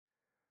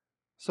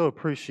So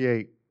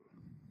appreciate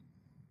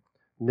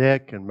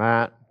Nick and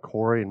Matt,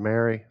 Corey and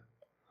Mary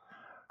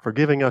for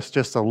giving us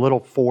just a little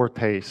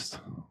foretaste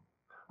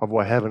of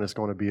what heaven is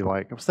going to be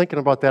like. I was thinking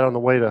about that on the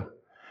way to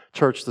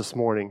church this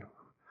morning.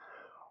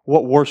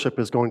 What worship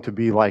is going to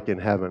be like in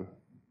heaven,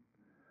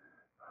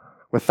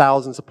 with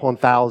thousands upon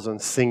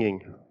thousands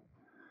singing.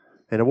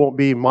 And it won't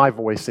be my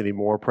voice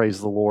anymore,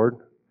 praise the Lord.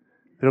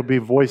 It'll be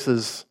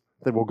voices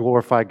that will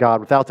glorify God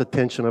without the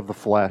tension of the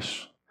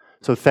flesh.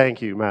 So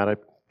thank you, Matt. I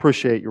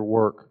appreciate your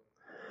work.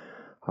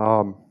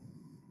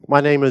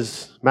 My name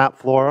is Matt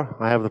Flora.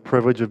 I have the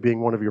privilege of being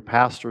one of your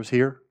pastors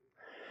here.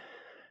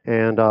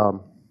 And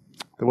the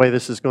way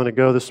this is going to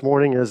go this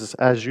morning is,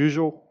 as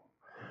usual,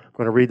 I'm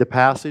going to read the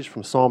passage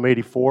from Psalm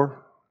 84.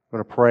 I'm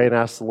going to pray and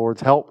ask the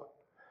Lord's help.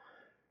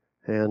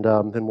 And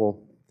then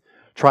we'll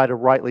try to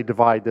rightly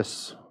divide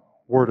this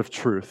word of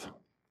truth.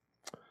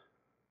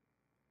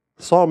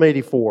 Psalm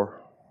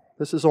 84.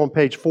 This is on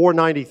page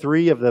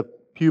 493 of the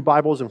Pew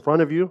Bibles in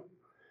front of you.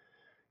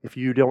 If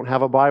you don't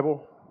have a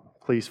Bible,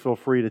 please feel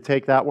free to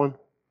take that one.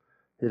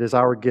 It is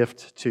our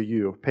gift to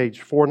you. Page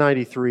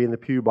 493 in the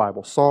Pew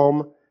Bible.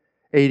 Psalm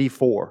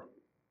 84.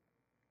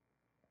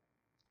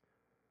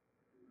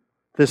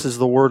 This is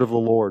the word of the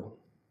Lord.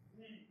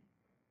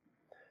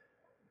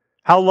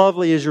 How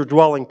lovely is your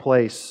dwelling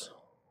place,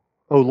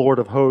 O Lord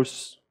of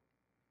hosts.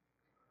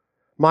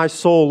 My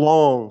soul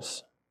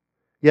longs,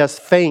 yes,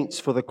 faints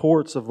for the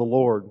courts of the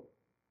Lord.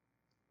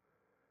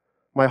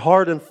 My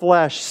heart and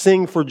flesh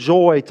sing for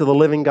joy to the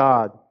living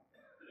God.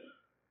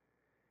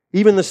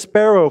 Even the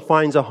sparrow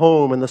finds a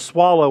home and the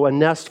swallow a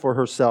nest for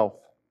herself,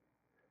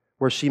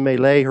 where she may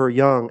lay her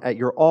young at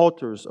your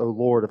altars, O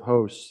Lord of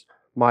hosts,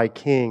 my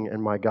King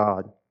and my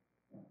God.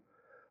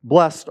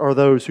 Blessed are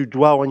those who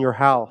dwell in your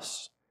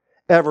house,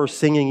 ever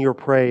singing your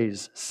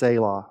praise,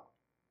 Selah.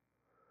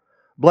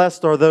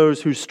 Blessed are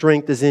those whose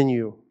strength is in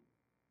you,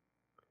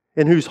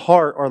 in whose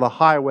heart are the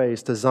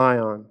highways to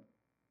Zion.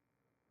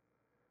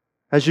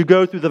 As you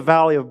go through the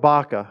valley of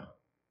Baca,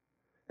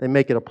 they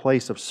make it a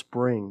place of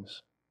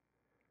springs.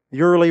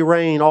 The early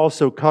rain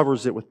also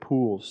covers it with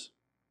pools.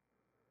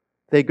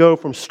 They go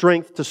from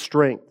strength to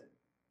strength.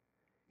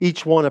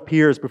 Each one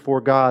appears before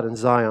God in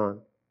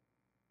Zion.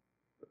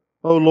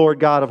 O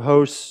Lord God of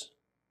hosts,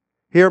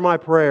 hear my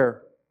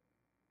prayer.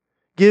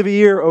 Give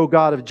ear, O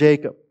God of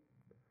Jacob,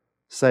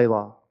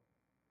 Selah.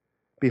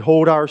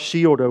 Behold our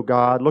shield, O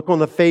God. Look on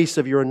the face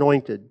of your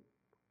anointed.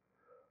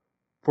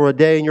 For a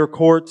day in your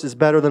courts is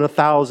better than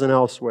 1,000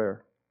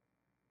 elsewhere.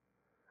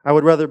 I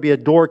would rather be a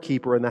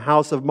doorkeeper in the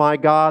house of my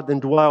God than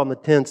dwell in the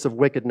tents of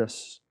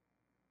wickedness.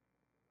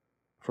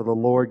 For the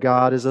Lord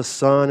God is a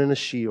sun and a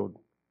shield.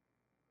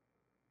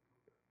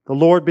 The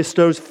Lord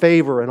bestows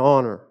favor and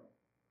honor.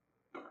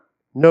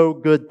 No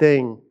good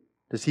thing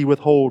does He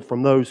withhold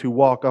from those who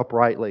walk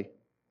uprightly.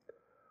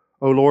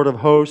 O Lord of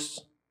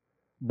hosts,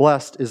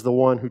 blessed is the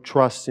one who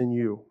trusts in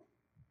you.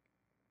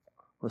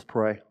 Let's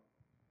pray.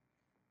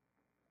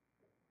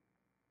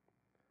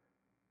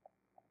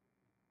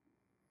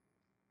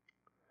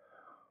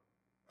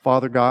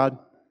 Father God,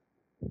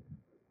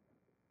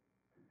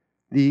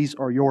 these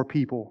are your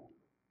people.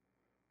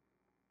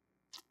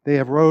 They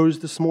have rose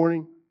this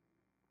morning.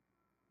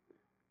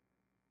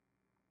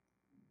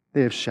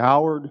 They have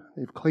showered,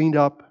 they've cleaned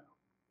up,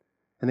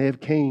 and they have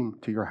came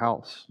to your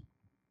house.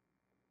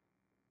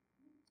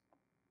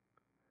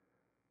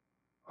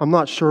 I'm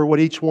not sure what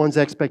each one's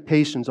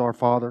expectations are,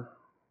 Father,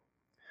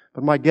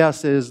 but my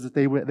guess is that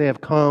they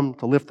have come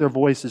to lift their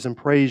voices and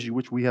praise you,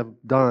 which we have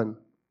done.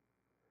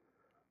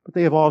 But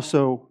they have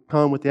also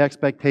come with the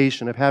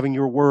expectation of having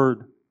your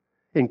word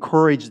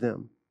encourage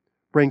them,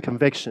 bring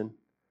conviction,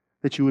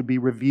 that you would be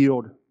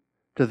revealed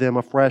to them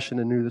afresh and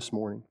anew this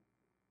morning.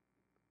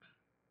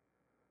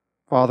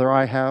 Father,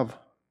 I have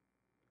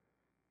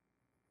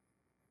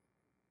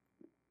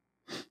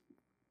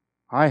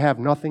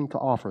nothing to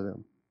offer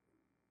them.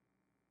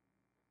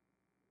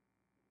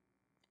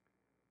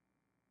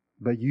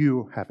 But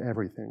you have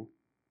everything.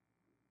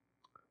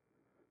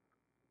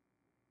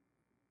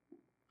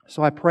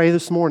 So I pray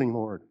this morning,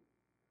 Lord,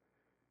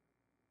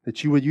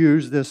 that you would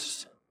use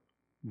this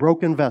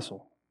broken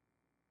vessel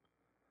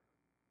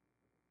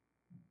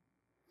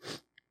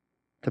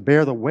to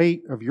bear the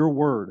weight of your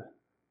word,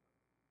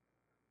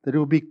 that it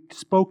will be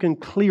spoken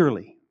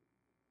clearly,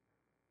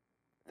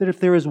 that if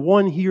there is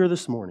one here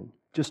this morning,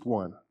 just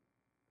one,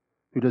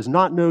 who does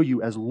not know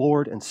you as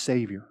Lord and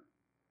Savior,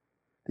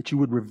 that you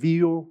would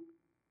reveal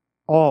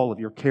all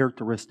of your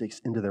characteristics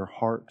into their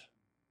heart,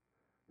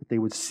 that they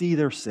would see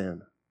their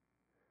sin,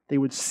 they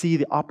would see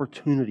the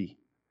opportunity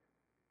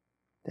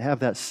to have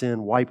that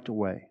sin wiped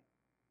away,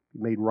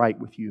 made right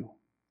with you.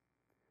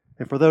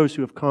 And for those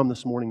who have come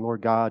this morning,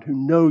 Lord God, who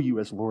know you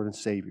as Lord and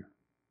Savior,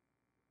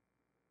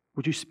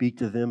 would you speak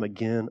to them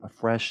again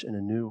afresh and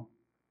anew?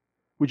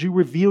 Would you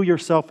reveal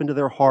yourself into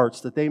their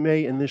hearts that they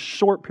may, in this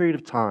short period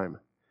of time,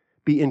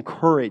 be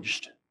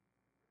encouraged,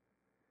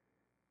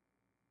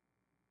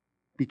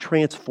 be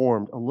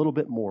transformed a little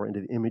bit more into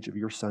the image of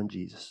your Son,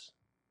 Jesus.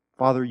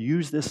 Father,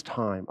 use this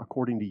time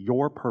according to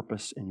your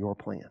purpose and your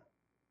plan.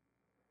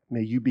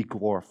 may you be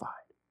glorified.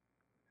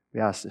 We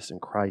ask this in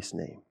Christ's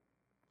name.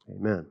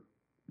 Amen.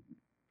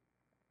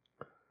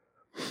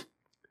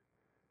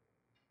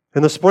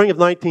 In the spring of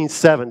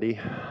 1970,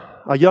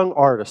 a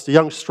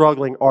young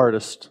struggling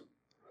artist,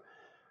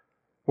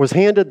 was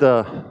handed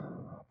the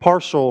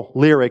partial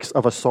lyrics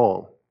of a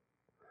song.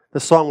 The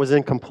song was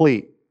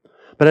incomplete,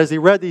 but as he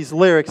read these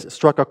lyrics, it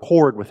struck a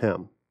chord with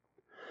him.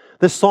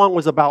 This song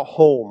was about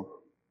home.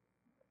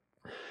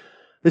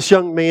 This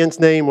young man's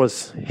name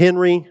was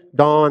Henry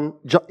John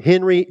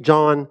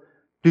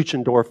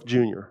Deutschendorf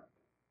Jr.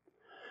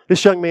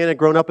 This young man had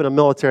grown up in a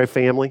military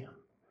family.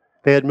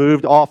 They had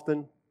moved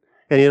often,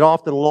 and he had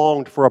often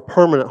longed for a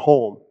permanent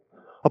home,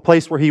 a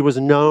place where he was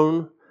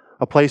known,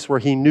 a place where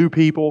he knew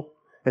people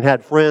and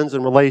had friends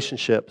and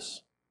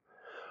relationships.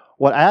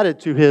 What added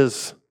to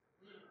his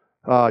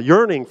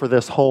yearning for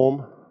this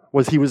home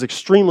was he was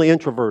extremely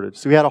introverted,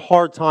 so he had a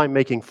hard time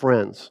making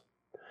friends.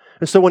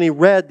 And so when he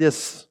read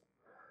this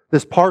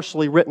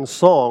partially written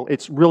song,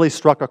 it really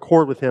struck a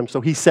chord with him,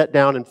 so he sat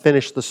down and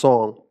finished the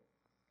song.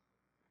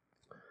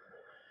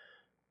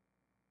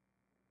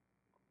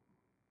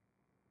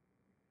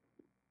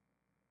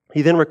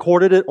 He then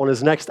recorded it on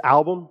his next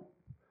album.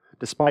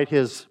 Despite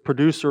his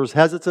producer's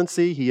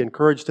hesitancy, he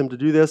encouraged him to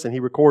do this, and he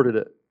recorded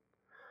it.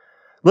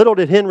 Little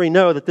did Henry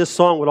know that this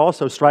song would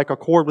also strike a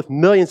chord with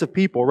millions of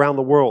people around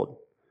the world.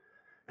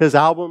 His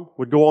album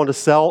would go on to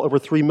sell over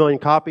 3 million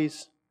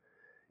copies,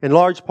 in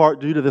large part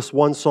due to this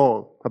one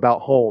song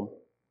about home.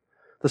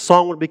 The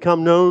song would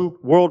become known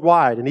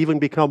worldwide and even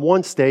become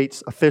one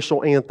state's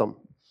official anthem.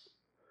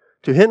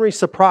 To Henry's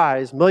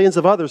surprise, millions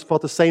of others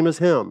felt the same as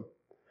him,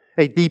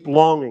 a deep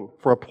longing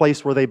for a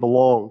place where they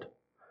belonged,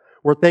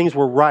 where things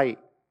were right,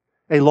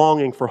 a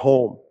longing for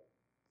home.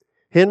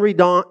 Henry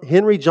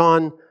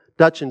John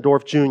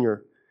Deutschendorf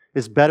Jr.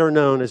 is better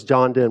known as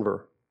John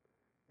Denver,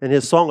 and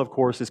his song, of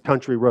course, is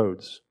Country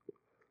Roads.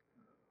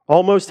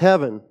 Almost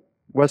Heaven,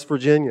 West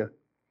Virginia.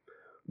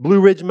 Blue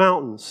Ridge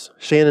Mountains,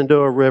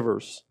 Shenandoah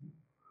Rivers.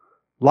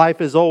 Life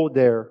is old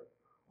there,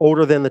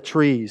 older than the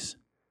trees,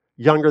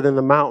 younger than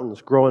the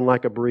mountains, growing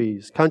like a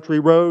breeze. Country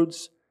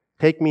roads,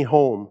 take me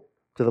home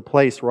to the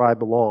place where I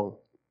belong.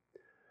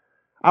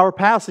 Our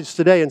passage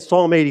today in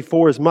Psalm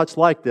 84 is much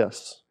like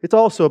this. It's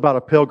also about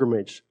a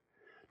pilgrimage.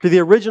 To the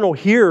original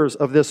hearers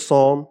of this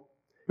psalm,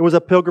 it was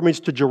a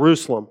pilgrimage to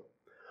Jerusalem,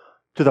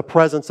 to the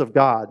presence of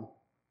God.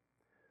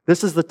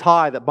 This is the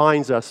tie that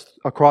binds us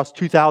across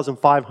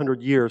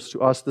 2,500 years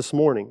to us this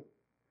morning.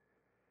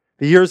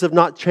 The years have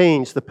not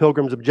changed the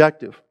pilgrim's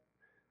objective,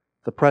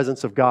 the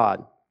presence of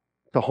God,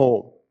 to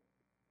home.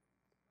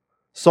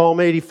 Psalm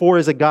 84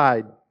 is a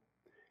guide.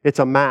 It's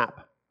a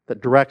map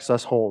that directs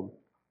us home.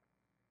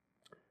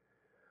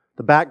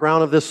 The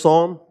background of this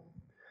psalm,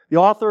 the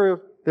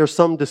author, there's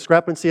some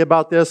discrepancy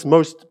about this.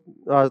 Most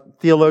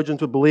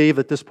theologians would believe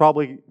that this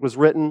probably was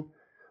written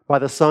by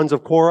the sons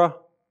of Korah.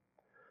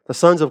 The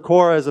sons of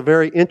Korah is a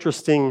very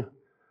interesting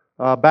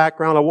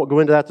background. I won't go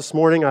into that this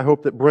morning. I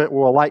hope that Brent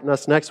will enlighten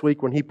us next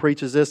week when he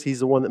preaches this. He's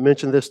the one that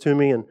mentioned this to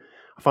me, and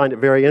I find it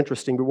very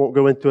interesting. We won't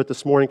go into it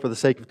this morning for the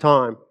sake of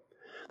time.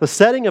 The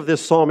setting of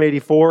this Psalm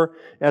 84,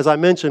 as I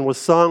mentioned, was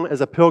sung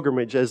as a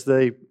pilgrimage as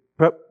the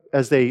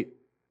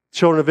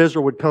children of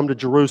Israel would come to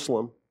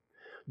Jerusalem.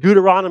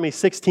 Deuteronomy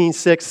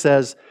 16:6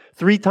 says,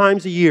 3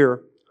 times a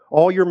year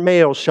all your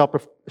males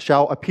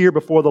shall appear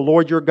before the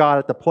Lord your God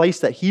at the place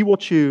that He will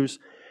choose,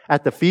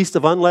 at the Feast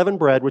of Unleavened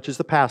Bread, which is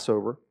the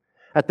Passover,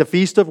 at the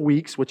Feast of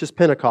Weeks, which is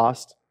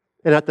Pentecost,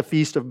 and at the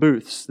Feast of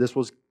Booths. This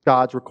was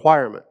God's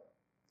requirement.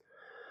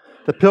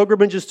 The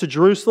pilgrimages to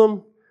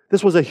Jerusalem,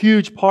 this was a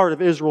huge part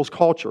of Israel's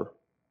culture.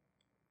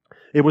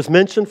 It was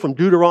mentioned from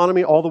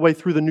Deuteronomy all the way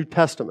through the New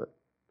Testament.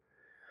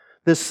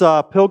 This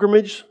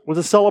pilgrimage was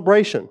a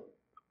celebration.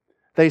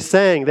 They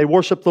sang, they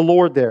worshiped the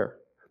Lord there.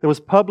 There was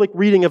public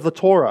reading of the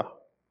Torah.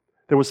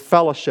 There was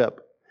fellowship.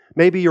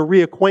 Maybe your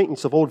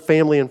reacquaintance of old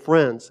family and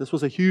friends. This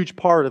was a huge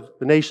part of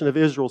the nation of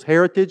Israel's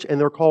heritage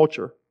and their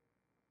culture.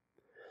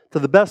 To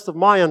the best of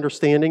my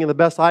understanding and the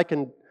best I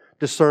can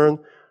discern,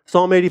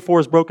 Psalm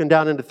 84 is broken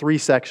down into 3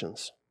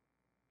 sections.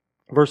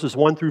 Verses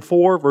 1 through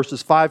 4,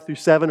 verses 5 through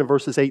 7, and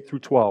verses 8 through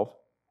 12.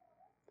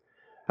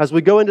 As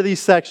we go into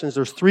these sections,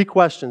 there's 3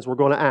 questions we're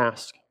going to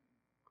ask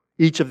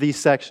each of these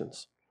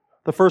sections.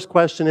 The first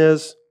question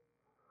is,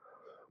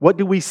 what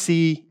do we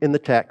see in the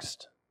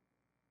text?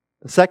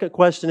 The second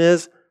question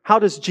is, how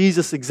does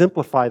Jesus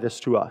exemplify this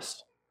to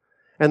us?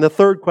 And the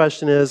third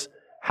question is,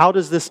 how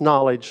does this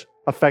knowledge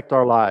affect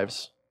our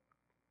lives?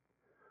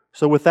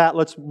 So with that,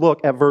 let's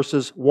look at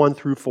verses 1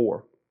 through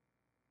 4.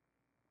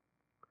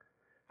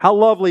 How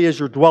lovely is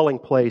your dwelling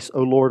place,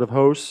 O Lord of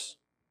hosts!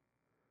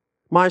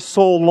 My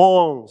soul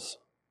longs,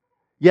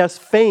 yes,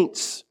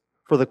 faints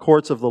for the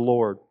courts of the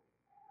Lord.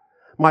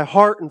 My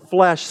heart and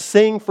flesh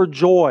sing for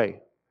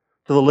joy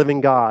to the living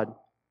God.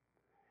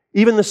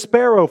 Even the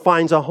sparrow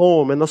finds a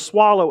home, and the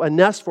swallow a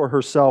nest for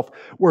herself,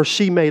 where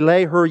she may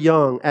lay her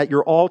young at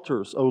your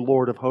altars, O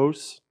Lord of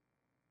hosts.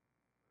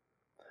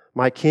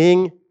 My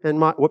King and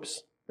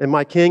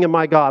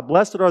my God,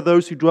 blessed are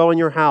those who dwell in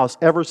your house,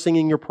 ever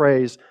singing your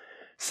praise.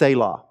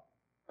 Selah.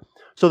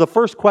 So the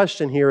first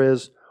question here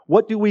is,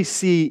 what do we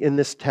see in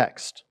this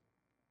text?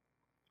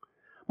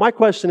 My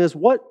question is,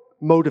 what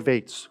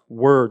motivates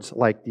words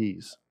like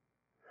these?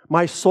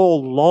 My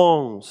soul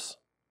longs,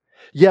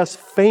 yes,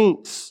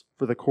 faints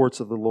for the courts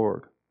of the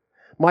Lord.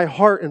 My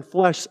heart and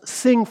flesh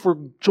sing for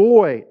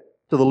joy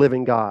to the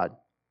living God.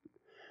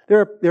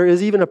 There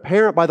is even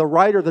apparent by the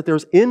writer that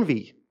there's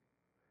envy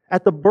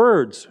at the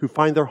birds who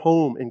find their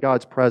home in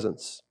God's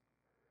presence.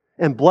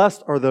 And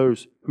blessed are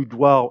those who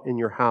dwell in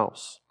your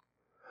house.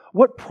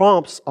 What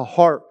prompts a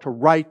heart to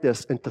write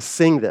this and to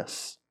sing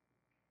this?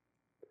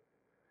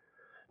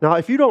 Now,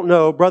 if you don't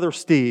know, Brother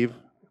Steve,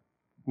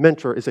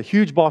 mentor, is a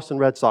huge Boston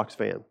Red Sox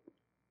fan.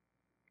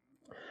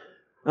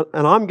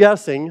 And I'm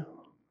guessing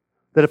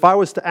that if I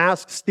was to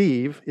ask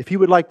Steve if he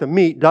would like to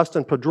meet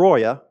Dustin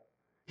Pedroia,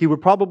 he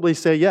would probably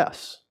say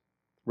yes,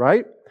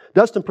 right?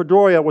 Dustin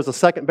Pedroia was a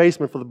second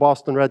baseman for the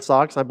Boston Red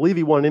Sox. I believe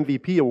he won an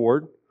MVP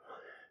award,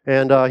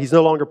 and he's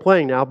no longer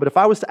playing now. But if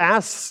I was to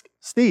ask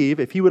Steve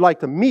if he would like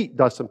to meet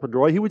Dustin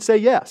Pedroia, he would say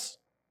yes.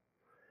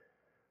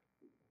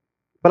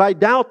 But I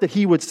doubt that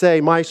he would say,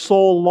 my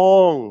soul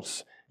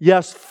longs,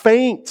 yes,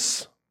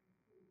 faints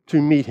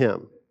to meet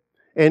him.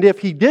 And if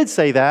he did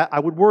say that, I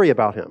would worry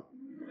about him.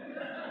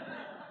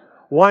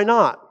 Why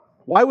not?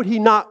 Why would he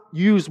not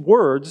use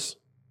words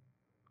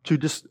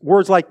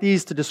like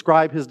these to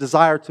describe his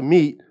desire to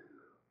meet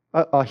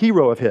a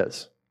hero of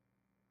his?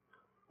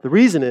 The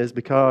reason is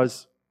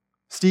because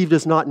Steve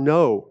does not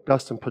know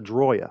Dustin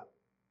Pedroia.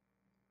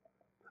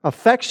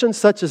 Affection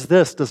such as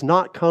this does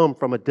not come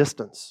from a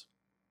distance.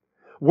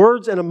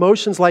 Words and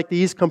emotions like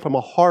these come from a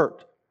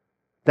heart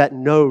that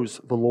knows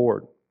the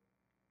Lord.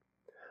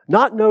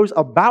 Not knows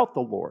about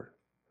the Lord,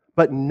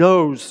 but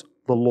knows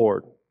the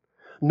Lord.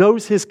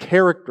 Knows His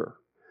character,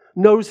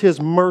 knows His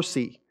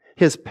mercy,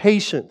 His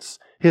patience,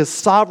 His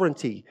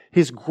sovereignty,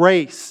 His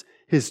grace,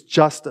 His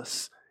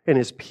justice, and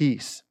His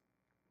peace.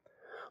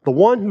 The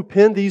one who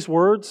penned these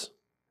words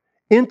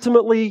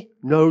intimately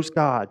knows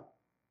God.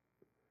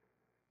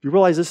 Do you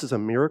realize this is a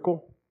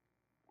miracle?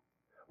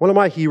 One of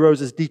my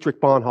heroes is Dietrich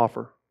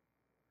Bonhoeffer.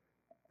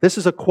 This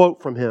is a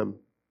quote from him.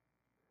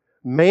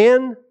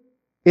 Man,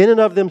 in and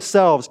of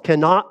themselves,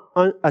 cannot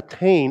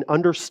attain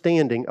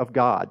understanding of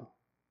God.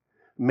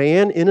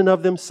 Man, in and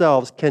of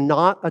themselves,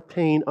 cannot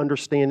attain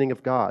understanding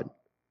of God.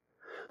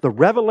 The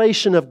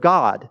revelation of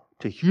God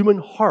to human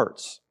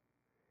hearts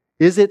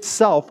is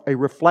itself a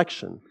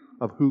reflection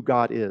of who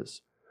God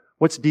is.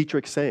 What's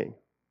Dietrich saying?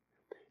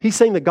 He's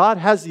saying that God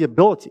has the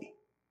ability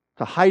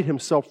to hide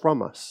Himself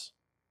from us,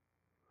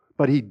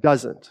 but He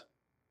doesn't.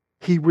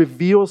 He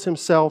reveals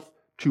Himself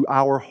to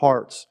our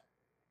hearts,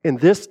 and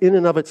this in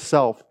and of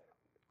itself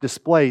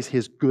displays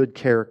His good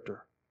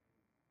character.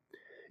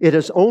 It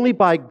is only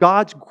by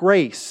God's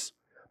grace,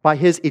 by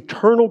His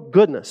eternal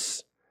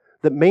goodness,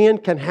 that man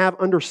can have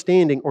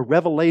understanding or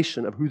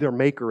revelation of who their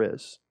Maker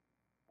is.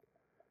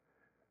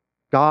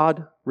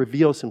 God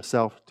reveals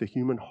Himself to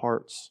human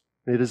hearts,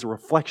 and it is a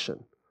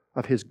reflection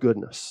of His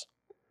goodness.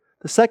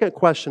 The second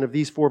question of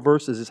these 4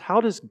 verses is,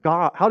 how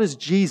does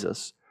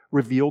Jesus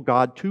reveal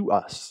God to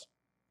us?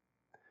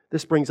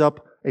 This brings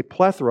up a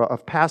plethora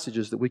of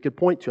passages that we could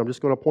point to. I'm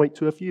just going to point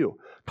to a few.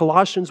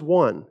 Colossians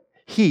 1,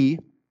 He,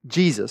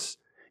 Jesus,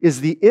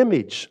 is the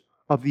image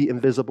of the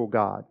invisible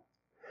God.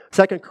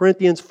 2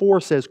 Corinthians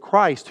 4 says,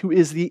 Christ, who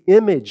is the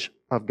image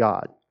of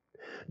God.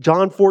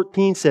 John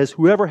 14 says,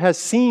 whoever has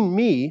seen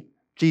me,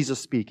 Jesus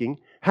speaking,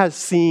 has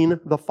seen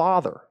the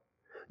Father.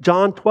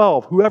 John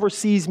 12, whoever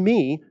sees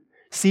me,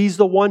 sees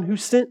the one who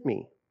sent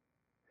me.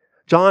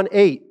 John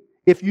 8,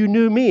 if you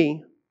knew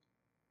me,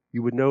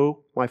 you would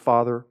know my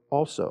Father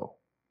also.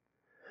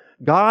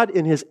 God,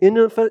 in His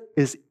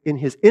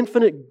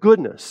infinite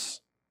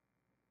goodness,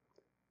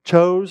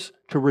 chose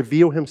to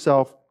reveal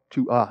Himself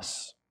to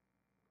us.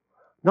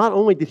 Not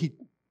only did He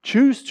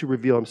choose to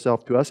reveal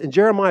Himself to us, in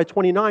Jeremiah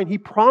 29, He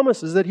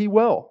promises that He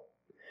will.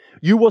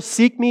 You will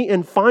seek me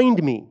and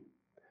find me.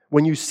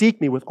 When you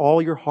seek me with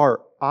all your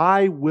heart,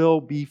 I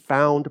will be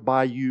found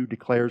by you,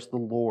 declares the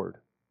Lord.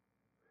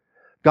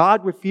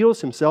 God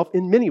reveals Himself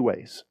in many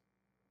ways.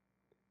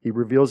 He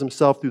reveals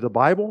Himself through the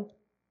Bible.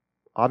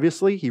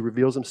 Obviously, He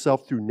reveals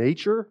Himself through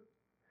nature.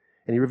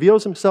 And He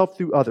reveals Himself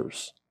through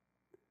others.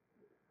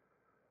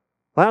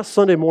 Last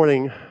Sunday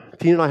morning,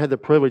 Tina and I had the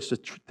privilege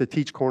to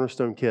teach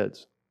Cornerstone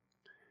Kids.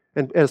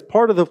 And as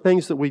part of the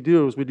things that we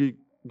do as we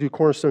do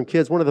Cornerstone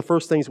Kids, one of the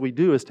first things we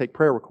do is take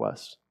prayer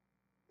requests.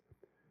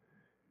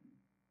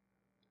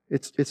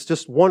 It's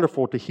just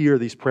wonderful to hear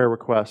these prayer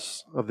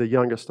requests of the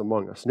youngest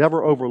among us.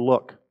 Never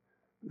overlook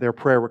their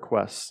prayer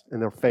requests and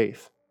their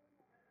faith.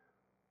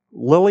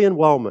 Lillian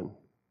Wellman,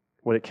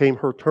 when it came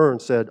her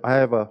turn, said, I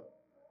have a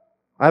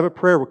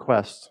prayer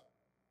request,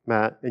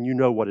 Matt, and you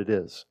know what it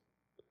is.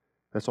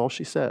 That's all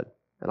she said.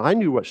 And I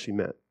knew what she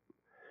meant.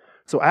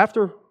 So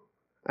after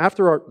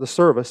the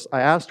service, I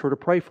asked her to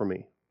pray for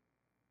me.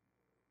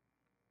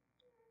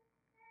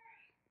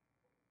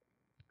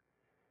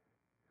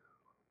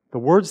 The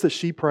words that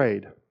she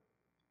prayed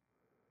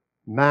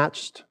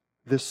matched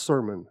this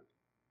sermon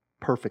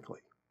perfectly.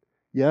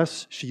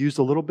 Yes, she used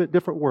a little bit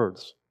different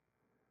words,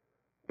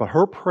 But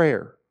her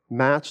prayer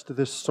matched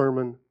this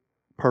sermon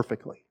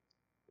perfectly.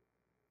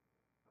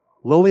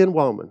 Lillian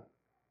Wellman,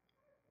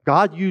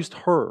 God used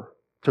her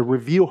to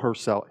reveal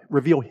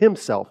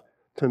Himself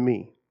to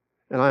me,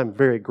 and I am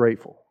very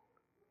grateful.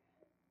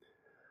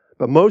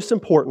 But most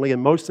importantly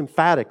and most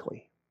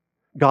emphatically,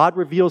 God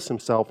reveals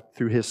Himself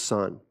through His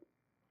Son.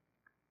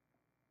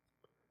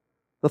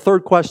 The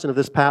third question of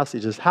this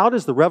passage is, how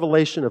does the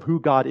revelation of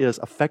who God is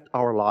affect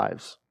our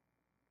lives?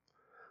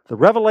 The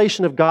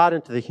revelation of God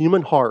into the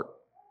human heart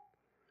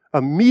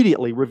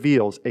immediately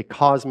reveals a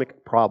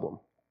cosmic problem.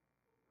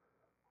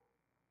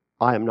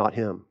 I am not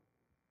Him.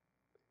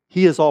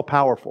 He is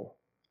all-powerful.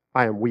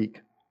 I am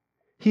weak.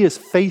 He is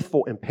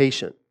faithful and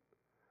patient.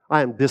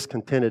 I am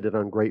discontented and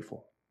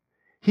ungrateful.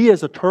 He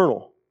is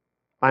eternal.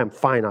 I am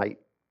finite.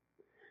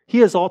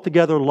 He is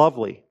altogether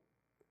lovely.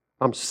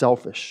 I'm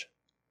selfish.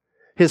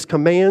 His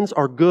commands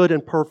are good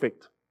and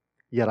perfect,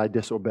 yet I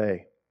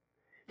disobey.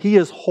 He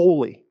is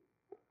holy.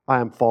 I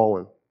am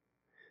fallen.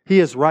 He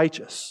is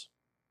righteous.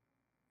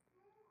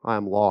 I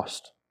am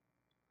lost.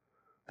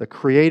 The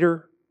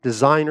Creator,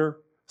 Designer,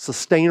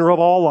 Sustainer of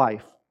all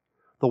life,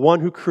 the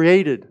one who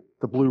created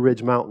the Blue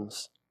Ridge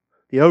Mountains,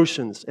 the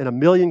oceans, and a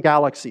million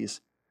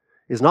galaxies,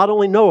 is not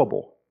only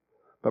knowable,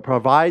 but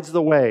provides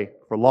the way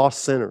for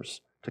lost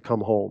sinners to come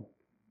home.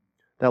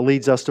 That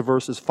leads us to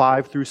verses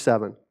 5 through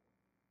 7.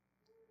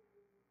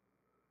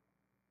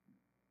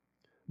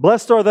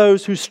 Blessed are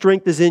those whose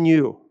strength is in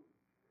you,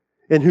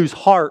 in whose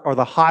heart are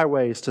the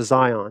highways to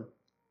Zion.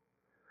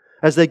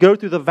 As they go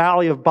through the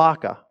valley of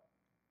Baca,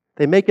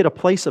 they make it a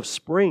place of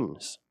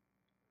springs.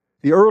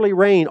 The early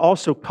rain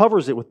also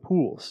covers it with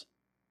pools.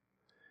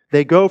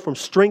 They go from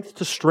strength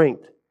to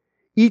strength.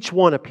 Each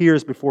one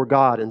appears before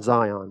God in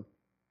Zion.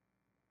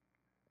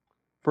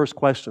 First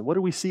question, what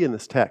do we see in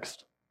this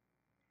text?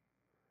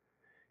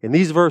 In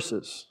these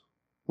verses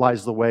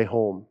lies the way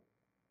home.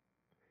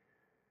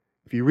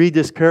 If you read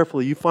this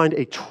carefully, you find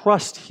a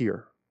trust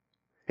here.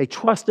 A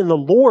trust in the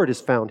Lord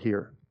is found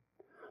here.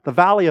 The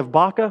valley of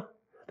Baca,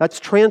 that's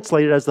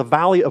translated as the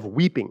valley of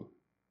weeping.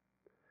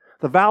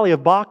 The valley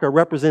of Baca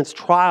represents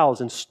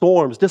trials and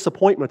storms,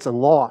 disappointments and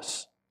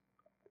loss.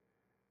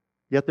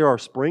 Yet there are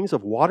springs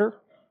of water,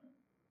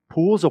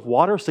 pools of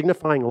water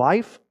signifying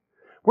life.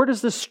 Where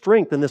does this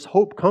strength and this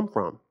hope come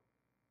from?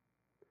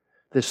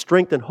 This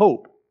strength and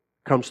hope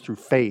comes through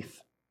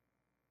faith.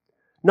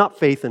 Not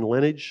faith in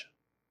lineage,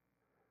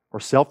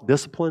 or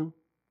self-discipline,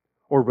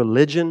 or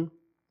religion,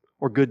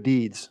 or good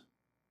deeds.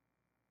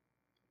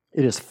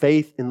 It is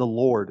faith in the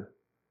Lord,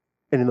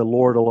 and in the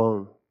Lord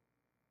alone.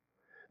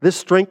 This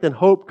strength and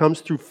hope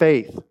comes through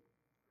faith.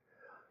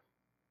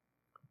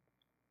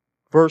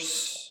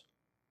 Verse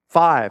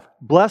 5,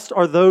 blessed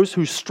are those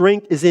whose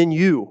strength is in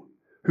you,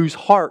 whose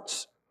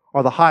hearts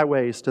are the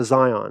highways to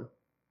Zion.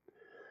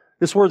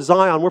 This word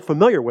Zion, we're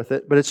familiar with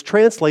it, but it's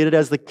translated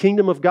as the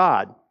kingdom of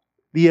God,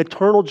 the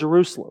eternal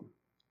Jerusalem.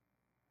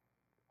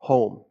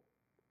 Home.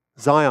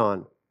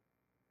 Zion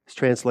is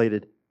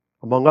translated,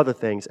 among other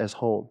things, as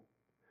home.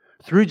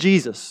 Through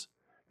Jesus,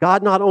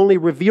 God not only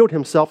revealed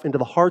Himself into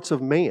the hearts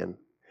of man,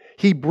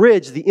 He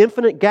bridged the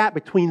infinite gap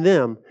between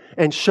them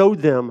and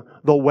showed them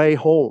the way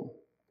home.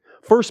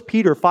 1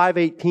 Peter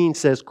 5:18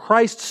 says,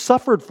 Christ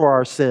suffered for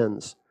our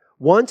sins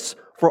once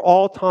for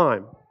all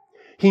time.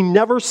 He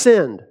never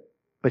sinned,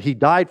 but He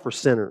died for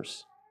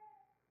sinners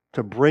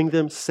to bring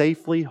them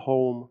safely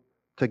home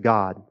to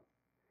God.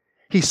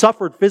 He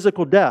suffered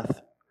physical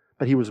death,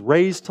 but He was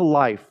raised to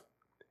life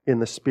in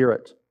the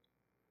Spirit.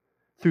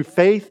 Through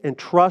faith and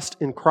trust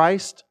in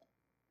Christ,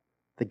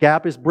 the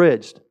gap is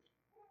bridged.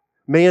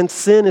 Man's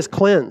sin is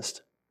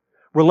cleansed.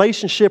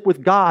 Relationship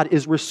with God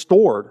is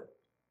restored.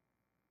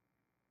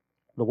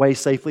 The way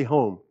safely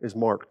home is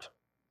marked.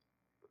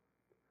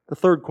 The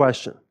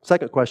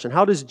second question,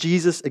 how does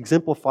Jesus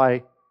exemplify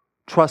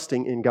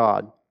trusting in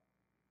God?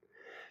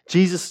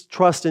 Jesus'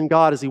 trust in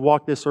God as He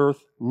walked this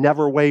earth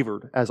never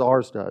wavered as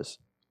ours does.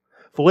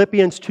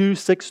 Philippians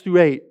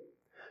 2:6-8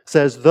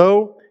 says,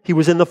 though He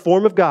was in the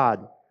form of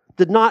God,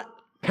 did not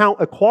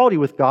count equality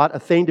with God a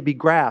thing to be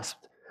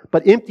grasped,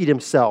 but emptied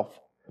Himself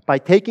by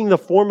taking the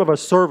form of a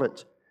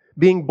servant,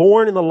 being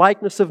born in the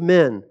likeness of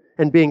men,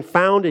 and being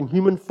found in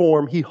human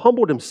form, He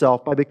humbled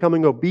Himself by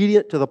becoming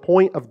obedient to the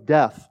point of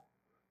death,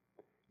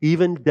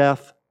 even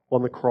death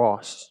on the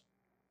cross.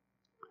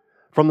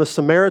 From the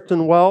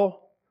Samaritan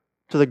well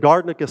to the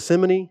Garden of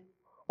Gethsemane,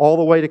 all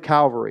the way to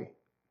Calvary,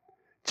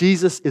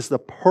 Jesus is the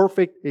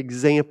perfect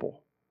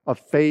example of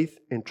faith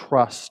and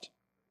trust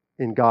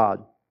in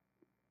God.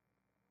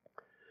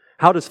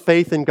 How does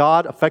faith in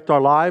God affect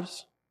our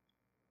lives?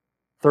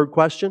 Third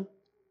question.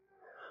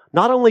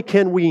 Not only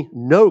can we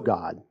know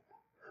God,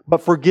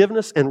 but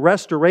forgiveness and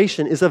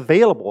restoration is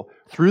available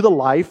through the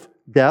life,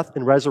 death,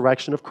 and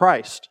resurrection of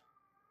Christ.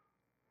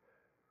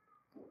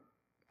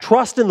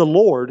 Trust in the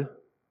Lord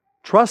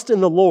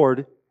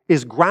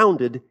is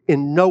grounded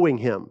in knowing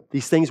Him.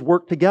 These things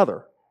work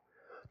together.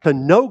 To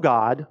know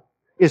God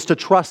is to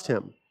trust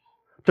Him.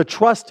 To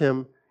trust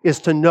Him is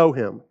to know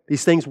Him.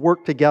 These things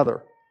work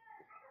together.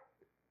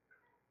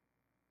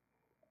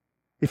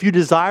 If you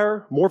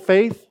desire more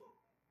faith,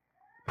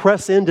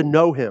 press in to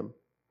know Him.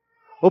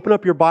 Open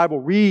up your Bible,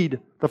 read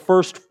the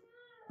first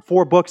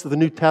 4 books of the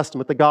New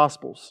Testament, the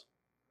Gospels.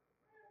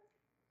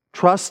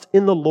 Trust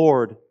in the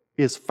Lord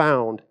is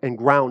found and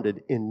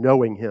grounded in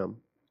knowing Him.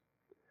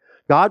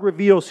 God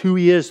reveals who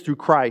He is through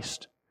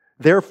Christ.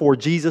 Therefore,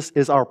 Jesus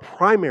is our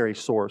primary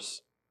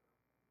source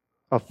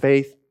of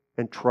faith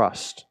and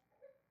trust.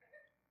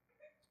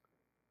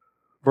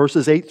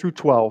 Verses 8 through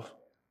 12.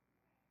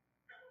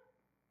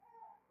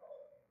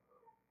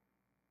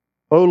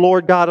 O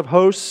Lord God of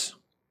hosts,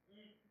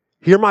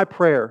 hear my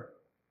prayer.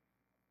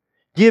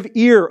 Give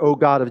ear, O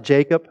God of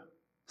Jacob,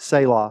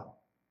 Selah.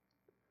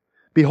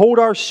 Behold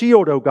our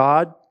shield, O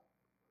God.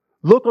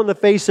 Look on the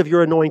face of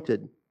your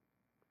anointed.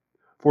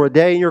 For a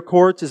day in your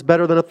courts is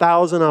better than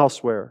 1,000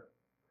 elsewhere.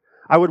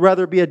 I would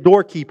rather be a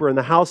doorkeeper in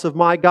the house of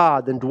my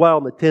God than dwell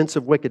in the tents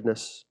of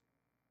wickedness.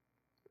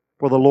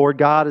 For the Lord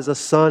God is a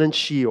sun and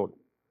shield.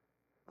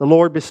 The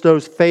Lord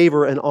bestows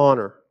favor and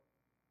honor.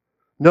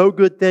 No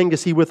good thing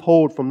does He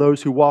withhold from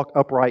those who walk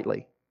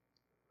uprightly.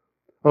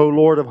 O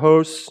Lord of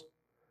hosts,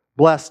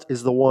 blessed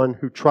is the one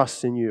who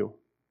trusts in you.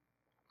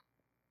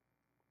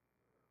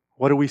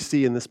 What do we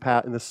see in this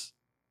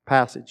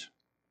passage?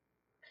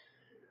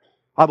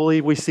 I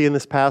believe we see in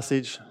this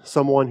passage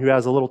someone who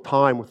has a little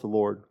time with the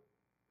Lord,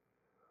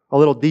 a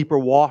little deeper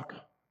walk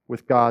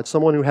with God,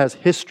 someone who has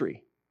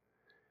history.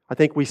 I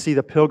think we see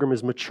the pilgrim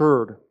is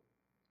matured.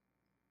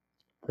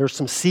 There's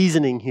some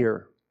seasoning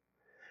here.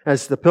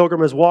 As the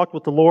pilgrim has walked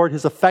with the Lord,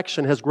 his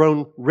affection has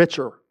grown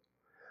richer.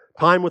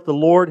 Time with the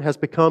Lord has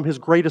become his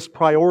greatest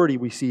priority,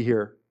 we see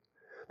here.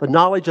 The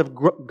knowledge of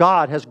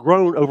God has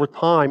grown over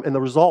time, and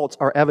the results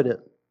are evident.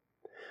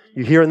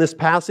 You hear in this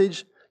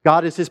passage,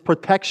 God is his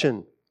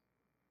protection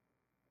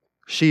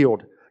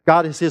shield.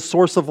 God is his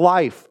source of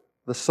life,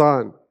 the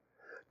sun.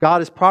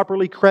 God is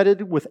properly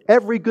credited with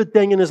every good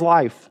thing in his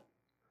life.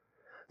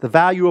 The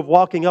value of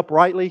walking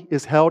uprightly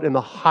is held in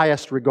the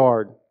highest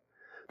regard.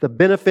 The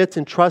benefits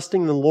in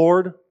trusting the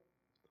Lord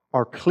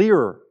are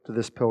clearer to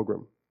this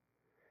pilgrim.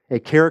 A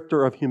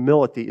character of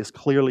humility is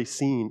clearly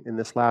seen in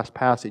this last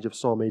passage of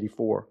Psalm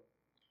 84.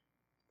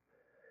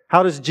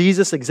 How does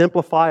Jesus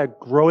exemplify a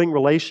growing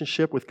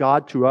relationship with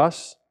God to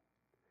us?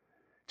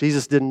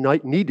 Jesus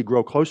didn't need to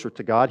grow closer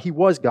to God. He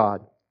was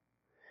God.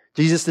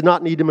 Jesus did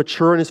not need to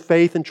mature in his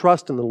faith and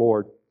trust in the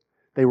Lord.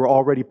 They were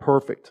already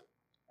perfect.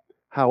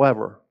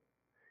 However,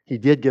 he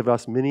did give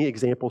us many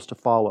examples to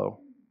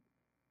follow.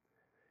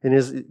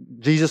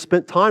 Jesus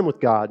spent time with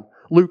God.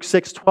 Luke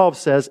 6:12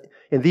 says,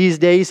 "In these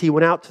days he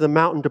went out to the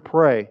mountain to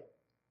pray,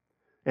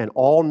 and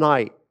all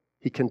night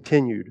he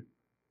continued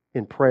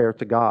in prayer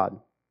to God."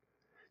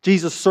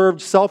 Jesus served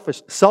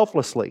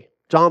selflessly.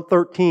 John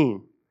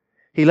 13.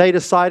 He laid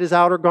aside his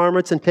outer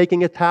garments and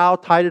taking a towel,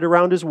 tied it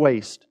around his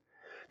waist.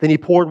 Then he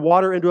poured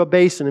water into a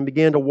basin and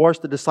began to wash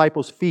the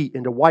disciples' feet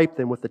and to wipe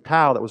them with the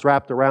towel that was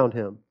wrapped around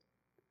him.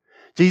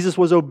 Jesus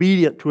was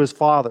obedient to his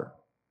Father.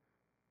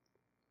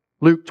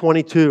 Luke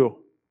 22,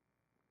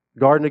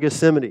 Garden of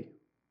Gethsemane.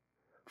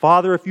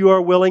 "Father, if you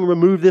are willing,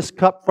 remove this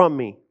cup from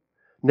me.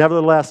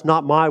 Nevertheless,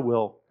 not my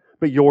will,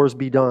 but yours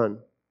be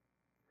done."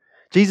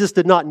 Jesus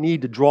did not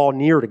need to draw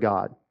near to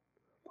God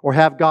or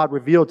have God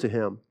revealed to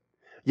him.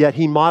 Yet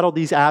he modeled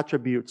these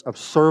attributes of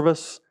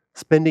service,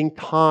 spending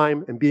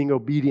time, and being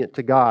obedient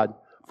to God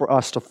for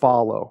us to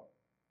follow.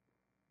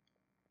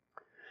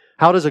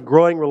 How does a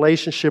growing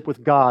relationship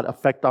with God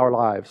affect our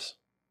lives?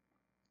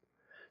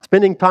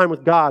 Spending time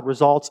with God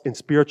results in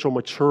spiritual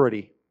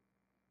maturity.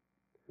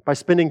 By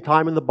spending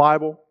time in the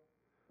Bible,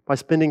 by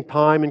spending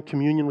time in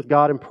communion with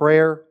God in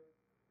prayer,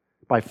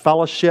 by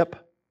fellowship,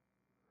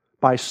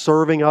 by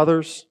serving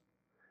others,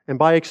 and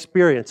by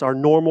experience, our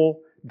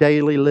normal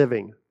daily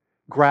living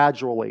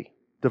gradually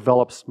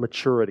develops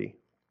maturity.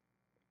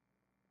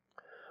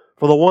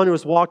 For the one who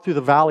has walked through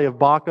the valley of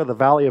Baca, the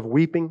valley of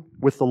weeping,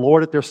 with the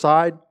Lord at their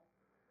side,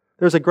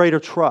 there's a greater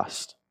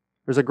trust,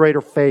 there's a greater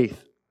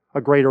faith,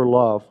 a greater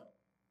love.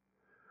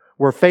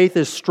 Where faith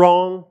is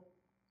strong,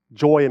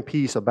 joy and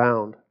peace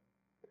abound.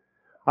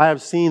 I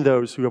have seen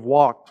those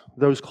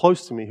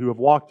close to me who have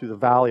walked through the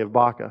valley of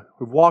Baca,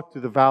 who've walked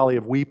through the valley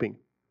of weeping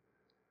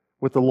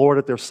with the Lord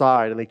at their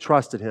side, and they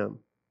trusted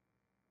Him.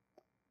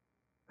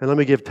 And let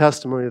me give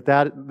testimony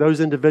that those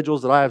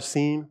individuals that I have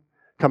seen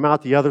come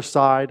out the other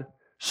side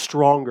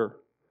stronger,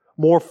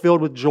 more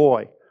filled with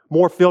joy,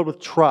 more filled with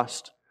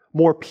trust,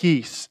 more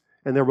peace,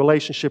 and their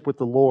relationship with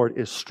the Lord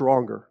is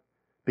stronger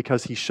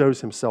because He shows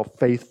Himself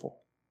faithful.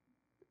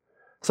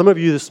 Some of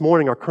you this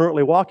morning are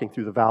currently walking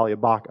through the valley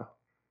of Baca.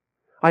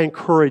 I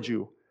encourage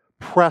you,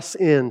 press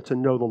in to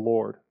know the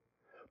Lord.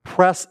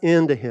 Press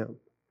into Him.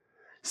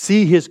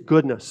 See His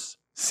goodness.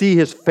 See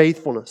His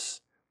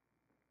faithfulness.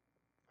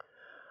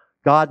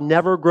 God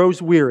never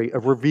grows weary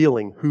of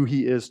revealing who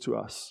He is to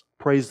us.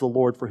 Praise the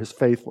Lord for His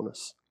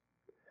faithfulness.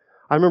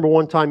 I remember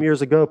one time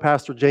years ago,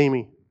 Pastor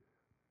Jamie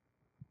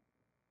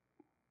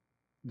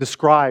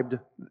described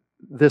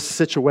this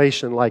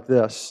situation like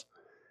this,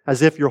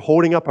 as if you're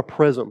holding up a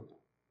prism,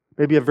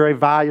 maybe a very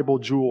valuable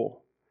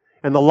jewel,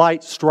 and the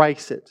light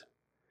strikes it,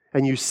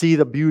 and you see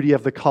the beauty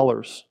of the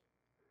colors.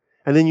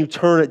 And then you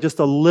turn it just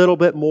a little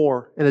bit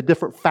more, and a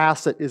different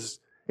facet is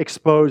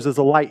exposed as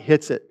the light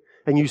hits it,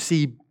 and you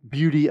see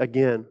beauty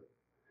again.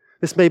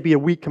 This may be a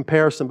weak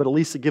comparison, but at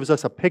least it gives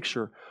us a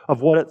picture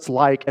of what it's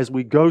like as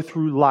we go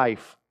through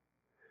life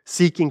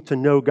seeking to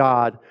know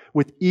God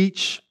with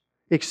each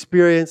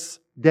experience,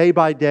 day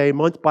by day,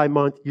 month by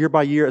month, year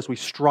by year, as we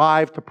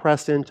strive to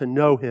press in to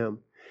know Him.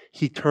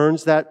 He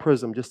turns that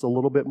prism just a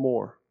little bit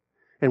more,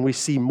 and we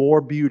see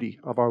more beauty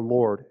of our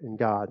Lord and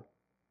God.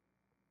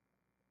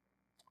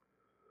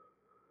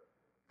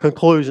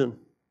 Conclusion.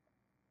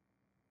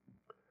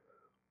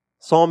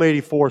 Psalm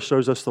 84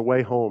 shows us the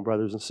way home,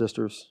 brothers and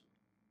sisters.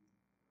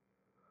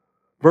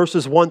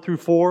 Verses 1 through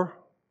 4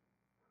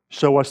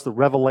 show us the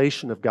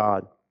revelation of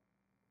God.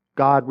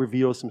 God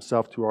reveals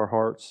Himself to our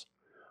hearts.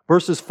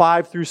 Verses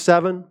 5 through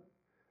 7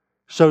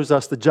 shows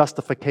us the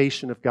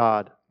justification of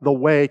God, the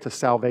way to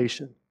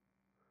salvation.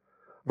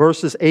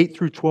 Verses 8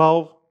 through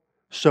 12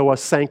 show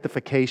us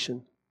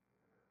sanctification,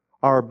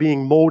 our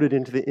being molded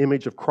into the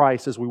image of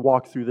Christ as we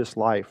walk through this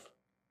life.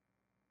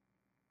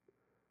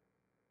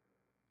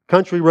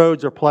 Country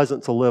roads are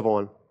pleasant to live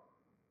on.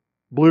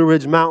 Blue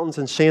Ridge Mountains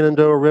and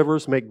Shenandoah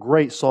rivers make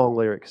great song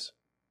lyrics.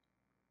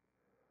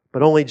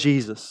 But only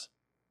Jesus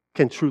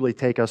can truly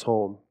take us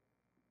home.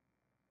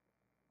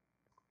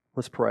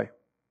 Let's pray.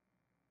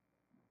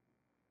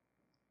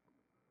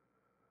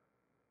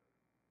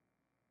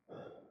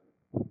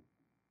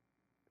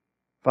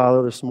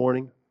 Father, this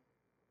morning,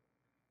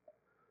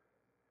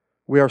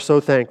 we are so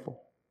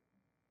thankful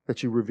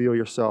that You reveal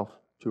Yourself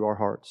to our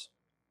hearts.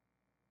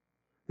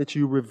 That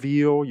You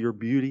reveal Your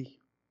beauty,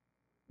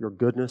 Your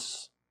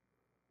goodness,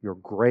 Your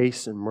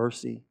grace and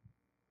mercy,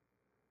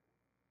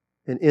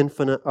 and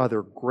infinite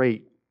other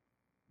great,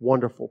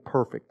 wonderful,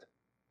 perfect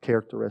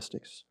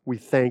characteristics. We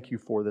thank You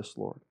for this,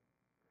 Lord.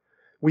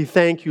 We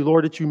thank You,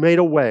 Lord, that You made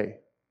a way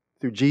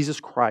through Jesus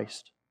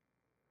Christ,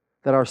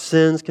 that our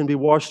sins can be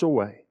washed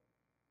away,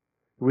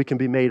 that we can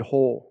be made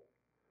whole,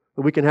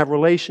 that we can have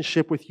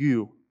relationship with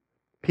You,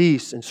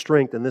 peace and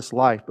strength in this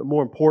life, but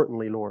more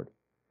importantly, Lord,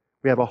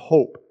 we have a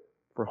hope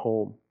for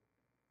home.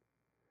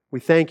 We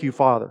thank You,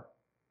 Father,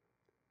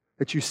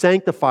 that You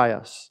sanctify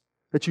us,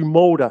 that You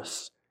mold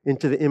us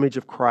into the image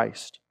of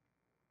Christ.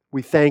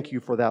 We thank You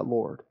for that,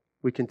 Lord.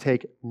 We can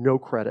take no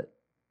credit.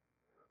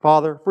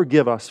 Father,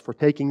 forgive us for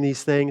taking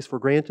these things for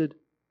granted.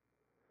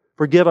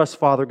 Forgive us,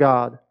 Father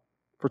God,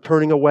 for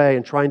turning away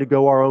and trying to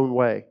go our own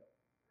way.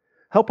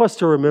 Help us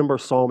to remember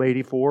Psalm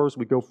 84 as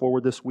we go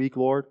forward this week,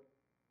 Lord.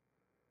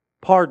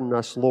 Pardon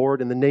us,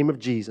 Lord, in the name of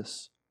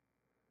Jesus.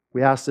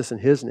 We ask this in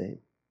His name.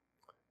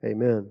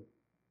 Amen.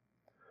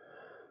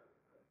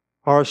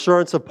 Our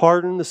assurance of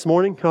pardon this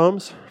morning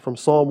comes from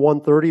Psalm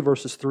 130,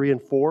 verses 3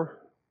 and 4.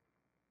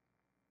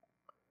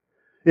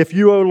 If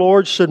You, O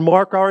Lord, should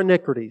mark our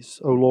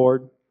iniquities, O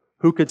Lord,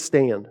 who could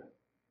stand?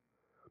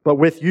 But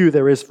with You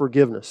there is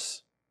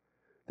forgiveness,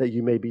 that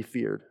You may be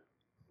feared.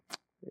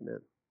 Amen.